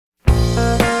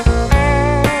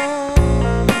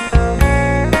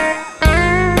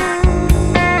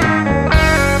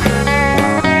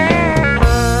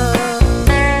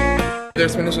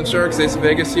isn't sure because Ace of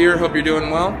Vegas here. Hope you're doing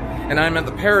well. And I'm at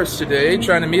the Paris today,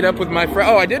 trying to meet up with my friend.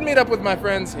 Oh, I did meet up with my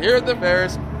friends here at the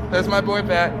Paris. There's my boy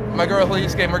Pat, my girl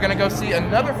Elise came. We're gonna go see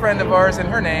another friend of ours, and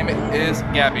her name is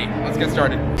Gabby. Let's get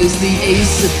started. Is the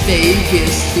Ace of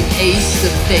Vegas, the Ace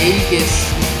of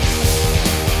Vegas.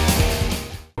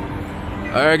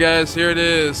 Alright guys, here it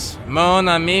is. Mon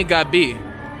Ami Gabi.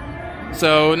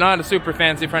 So, not a super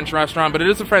fancy French restaurant, but it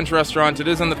is a French restaurant. It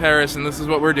is in the Paris, and this is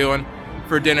what we're doing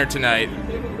for dinner tonight.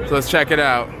 So let's check it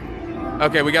out.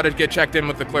 Okay, we gotta get checked in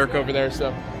with the clerk over there,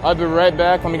 so I'll be right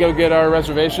back. Let me go get our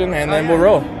reservation, and then we'll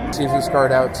roll. See his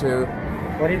card out too.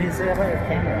 What did he say about your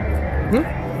camera?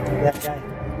 That guy.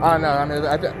 Oh no, I mean,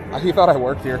 he thought I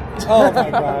worked here. Oh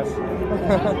my gosh. I was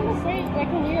gonna say,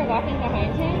 like when we were walking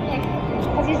behind him, like,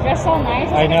 because he's dressed all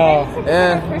nice. I know.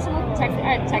 Yeah. Personal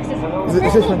Texas,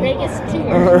 personal Vegas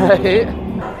tour. Right?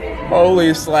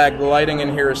 Holy slag, the lighting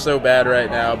in here is so bad right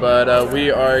now, but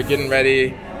we are getting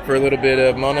ready for a little bit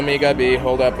of Mon Ami Gabi.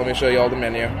 Hold up, let me show you all the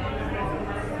menu.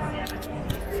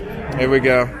 Here we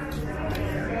go.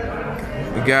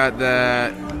 We got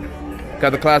the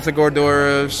classic hors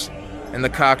d'oeuvres and the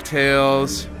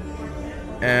cocktails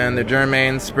and the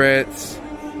Germain spritz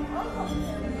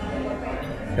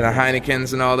and the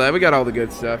Heinekens and all that. We got all the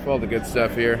good stuff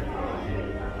here.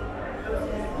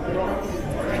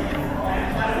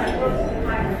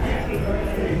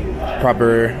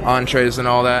 Proper entrees and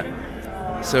all that.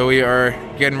 So we are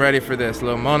getting ready for this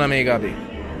little Mon Ami Gabi.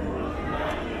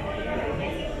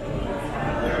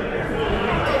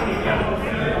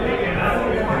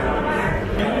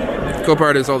 Cool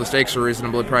part is all the steaks are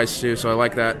reasonably priced too, so I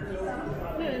like that.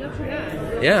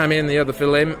 Yeah, I mean, the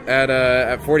filet at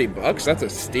 $40, that's a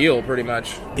steal pretty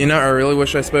much. You know, I really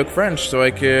wish I spoke French so I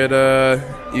could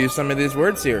use some of these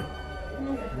words here.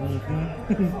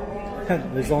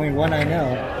 There's only one I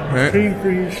know. Right. Creme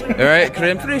fraiche. All right,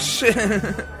 creme fraiche.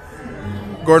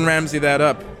 Gordon Ramsay that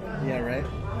up. Yeah, right.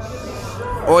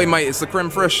 Oi, mate, it's the creme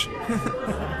fraiche.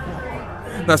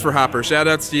 That's for Hopper. Shout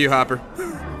outs to you, Hopper.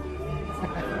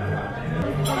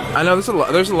 I know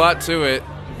there's a lot to it.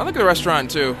 I like the restaurant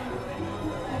too.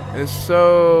 It's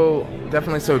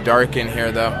definitely so dark in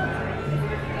here though.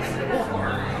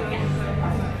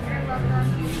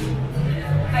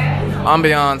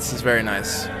 Ambiance is very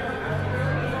nice.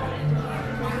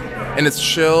 And it's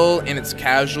chill and it's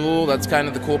casual. That's kind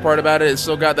of the cool part about it. It's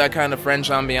still got that kind of French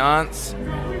ambiance,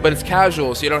 but it's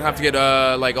casual, so you don't have to get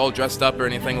like all dressed up or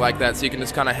anything like that. So you can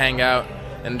just kind of hang out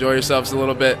and enjoy yourselves a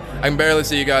little bit. I can barely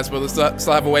see you guys, but let's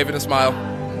still have a wave and a smile.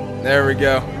 There we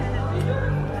go. Have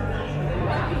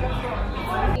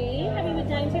you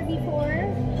dined here before?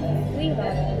 We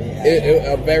have.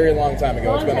 A very long time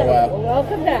ago. It's been a while.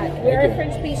 Welcome back. We're a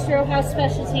French bistro. House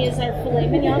specialty is our filet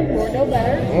mignon, more no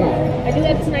better. I do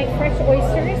have tonight fresh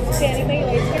oysters, Fanny Bay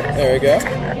oysters. There we go.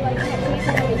 Would you like to have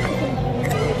chicken on your chicken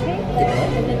okay?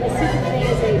 And then the soup today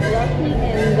is a broccoli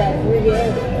and Gruyere.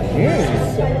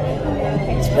 So,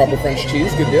 It's proper French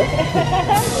cheese. Good deal.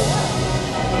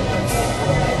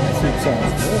 Sweet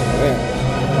sauce. Yeah.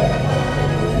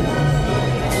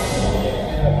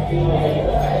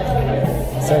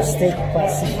 So steak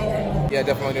classique. Yeah,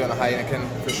 definitely doing a Heineken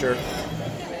for sure.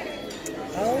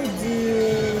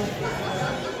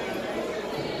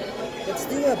 Let's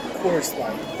do a Coors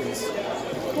Light, please.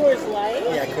 Coors Light?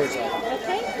 Yeah, Coors Light.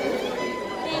 Okay.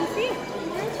 And for you.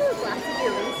 There's a glass of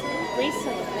your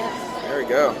Riesling. Yes. There we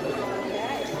go.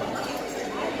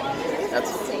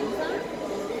 That's the same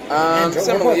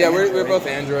similar. Yeah, we're both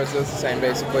Androids, so it's the same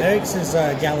basically. Eric's is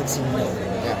Galaxy Note.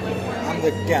 Yeah. I'm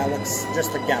the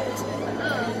just the Galaxy.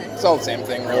 It's all the same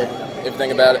thing, really, if you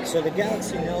think about it. So the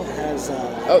Galaxy Note has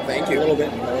thank you. a little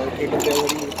bit more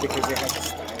capability because they have the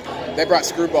style. They brought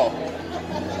Screwball.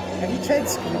 Have you tried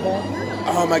Screwball?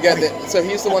 Oh my god, so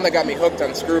he's the one that got me hooked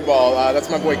on Screwball. That's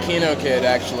my boy Kino Kid,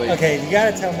 actually. Okay, you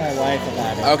gotta tell my wife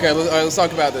about it. Okay, let's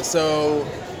talk about this. So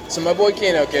my boy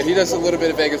Kino Kid, he does a little bit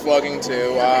of Vegas vlogging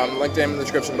too. Link to him in the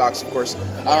description box, of course.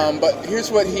 But here's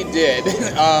what he did.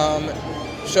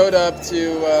 Showed up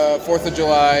to 4th of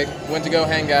July, went to go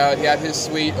hang out. He had his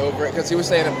suite over, because he was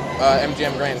staying at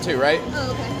MGM Grand too, right?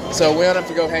 Oh, okay. So we went up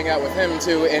to go hang out with him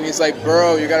too, and he's like,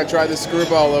 bro, you gotta try this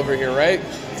Screwball over here, right?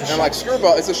 And I'm like,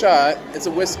 Screwball, it's a shot, it's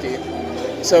a whiskey.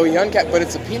 So he uncapped, but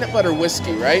it's a peanut butter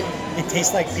whiskey, right? It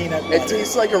tastes like peanut butter. It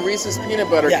tastes like a Reese's peanut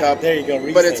butter cup. There you go,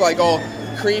 Reese's. But it's like all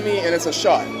creamy and it's a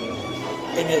shot.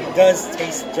 And it does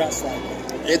taste just like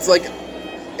it. It's like,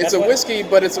 it's a whiskey,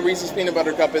 but it's a Reese's peanut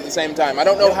butter cup at the same time. I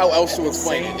don't know how else to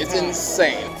explain it. It's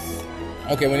insane.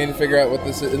 Okay, we need to figure out what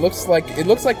this is. It looks like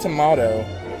tomato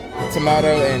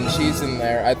and cheese in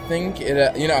there. I think it.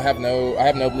 I have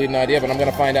no bleeding idea, but I'm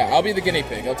gonna find out. I'll be the guinea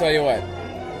pig. I'll tell you what.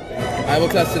 I will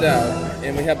test it out.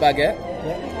 And we have baguette.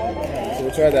 So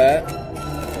we'll try that.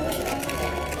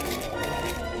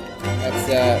 That's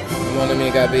Mon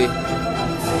Ami Gabi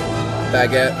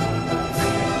Baguette.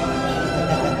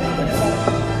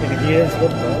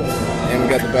 And we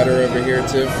got the butter over here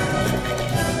too.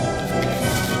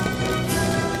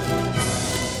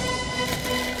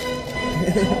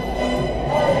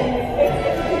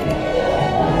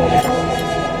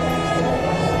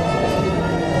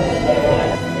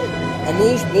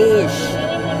 Amuse, Bouche.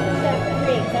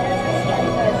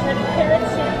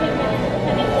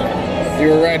 You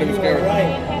were right, it was carrot.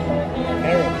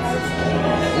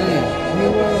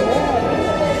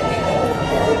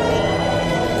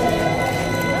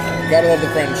 Gotta love the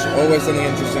French, always something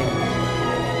interesting.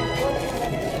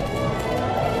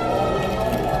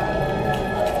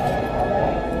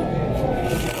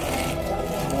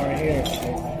 More here.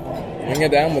 You can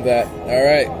get down with that.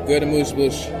 Alright, good Amuse,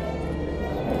 Bouche.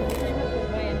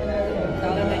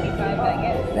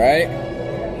 Right?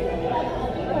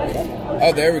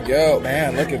 Oh, there we go.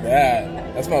 Man, look at that.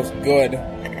 That smells good.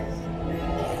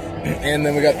 And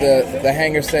then we got the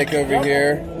hanger steak over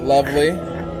here. Lovely.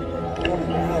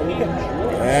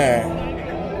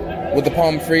 Yeah. With the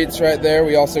pommes frites right there.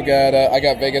 We also got, I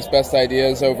got Vegas Best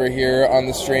Ideas over here on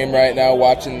the stream right now,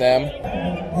 watching them.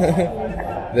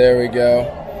 There we go.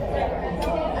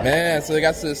 Man, so they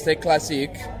got the steak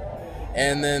classique.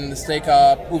 And then the steak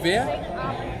Poivre?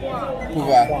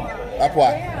 Poivre.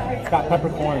 It's got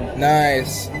peppercorn.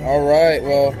 Nice. Alright,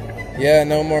 well, yeah,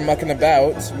 no more mucking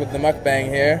about with the mukbang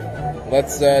here.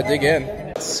 Let's dig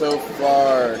in. So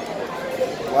far,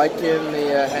 liking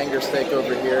the hanger steak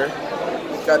over here.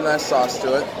 It's got a nice sauce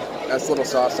to it. Nice little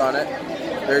sauce on it.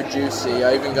 Very juicy.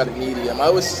 I even got a medium. I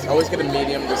always get a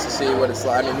medium just to see what it's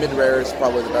like. I mean, mid-rare is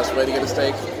probably the best way to get a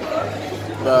steak.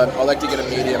 But I like to get a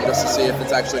medium just to see if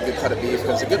it's actually a good cut of beef.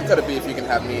 Because a good cut of beef you can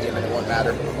have medium and it won't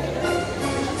matter.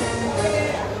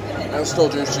 And it's still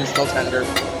juicy, still tender.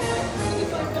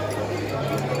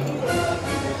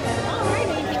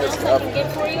 Good stuff.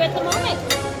 Good for you at the moment.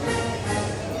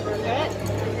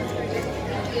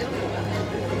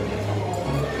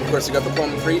 Of course, you got the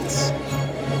pommes frites.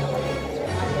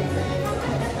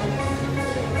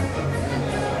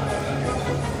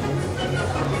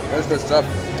 That's good stuff.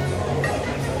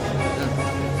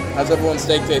 How's everyone's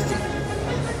steak tasting?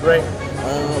 Great.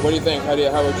 What do you think? How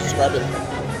would you describe it? 10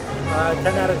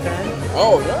 out of 10.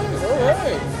 Oh, nice. All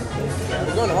right.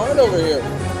 We're going hard over here.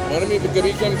 Mon Ami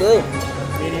Gabi came through.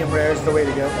 Medium rare is the way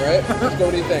to go. All right. Let's go.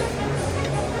 What do you think?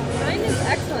 Mine is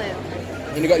excellent.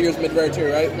 And you got yours mid-rare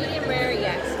too, right? Medium rare,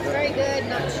 yes. Very good,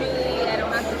 not chewy. I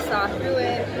don't have to saw through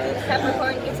it.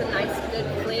 Peppercorn gives a nice, good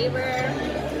flavor.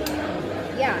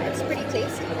 Yeah, it's pretty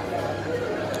tasty.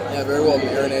 Yeah, very well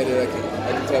marinated. I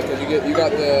can tell because you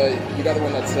got the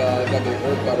one that's got the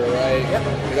herb butter, right? Yep.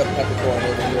 You got the peppercorn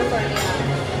over here.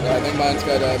 Yeah, I think mine's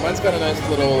got a nice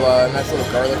little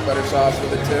garlic butter sauce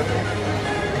with it too.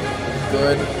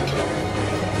 Good.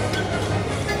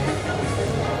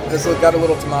 This has got a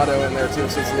little tomato in there too,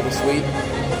 so it's a little sweet.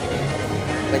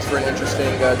 Makes for an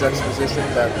interesting juxtaposition,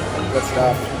 but good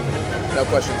stuff. No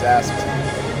questions asked.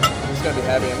 I'm just gonna be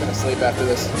heavy. I'm gonna sleep after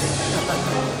this.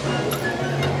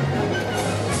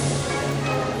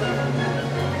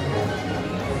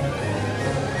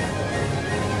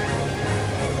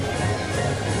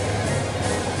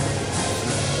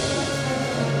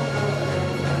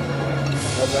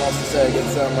 Nothing else to say. Get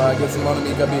some Mon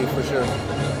Ami Gabi for sure.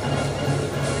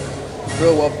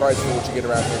 Real well priced for what you get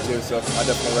around here too, so I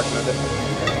definitely recommend it.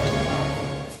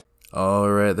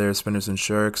 Alright there, spinners and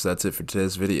sharks, that's it for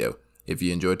today's video. If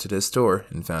you enjoyed today's tour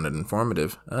and found it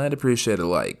informative, I'd appreciate a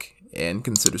like, and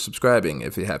consider subscribing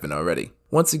if you haven't already.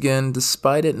 Once again,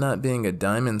 despite it not being a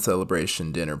diamond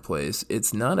celebration dinner place,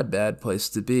 it's not a bad place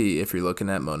to be if you're looking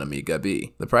at Mon Ami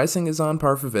Gabi. The pricing is on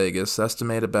par for Vegas,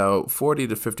 estimate about 40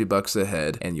 to 50 bucks a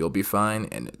head, and you'll be fine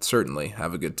and certainly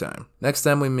have a good time. Next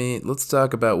time we meet, let's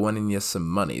talk about winning you some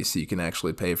money so you can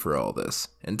actually pay for all this.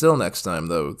 Until next time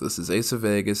though, this is Ace of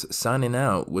Vegas signing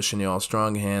out, wishing you all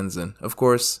strong hands, and of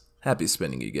course, happy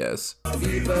spinning, you guys.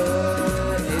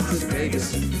 Viva Ace of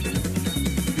Vegas.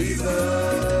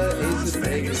 Viva Ace of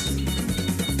Vegas.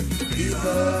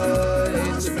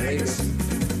 Viva Ace of Vegas.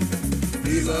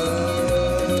 Viva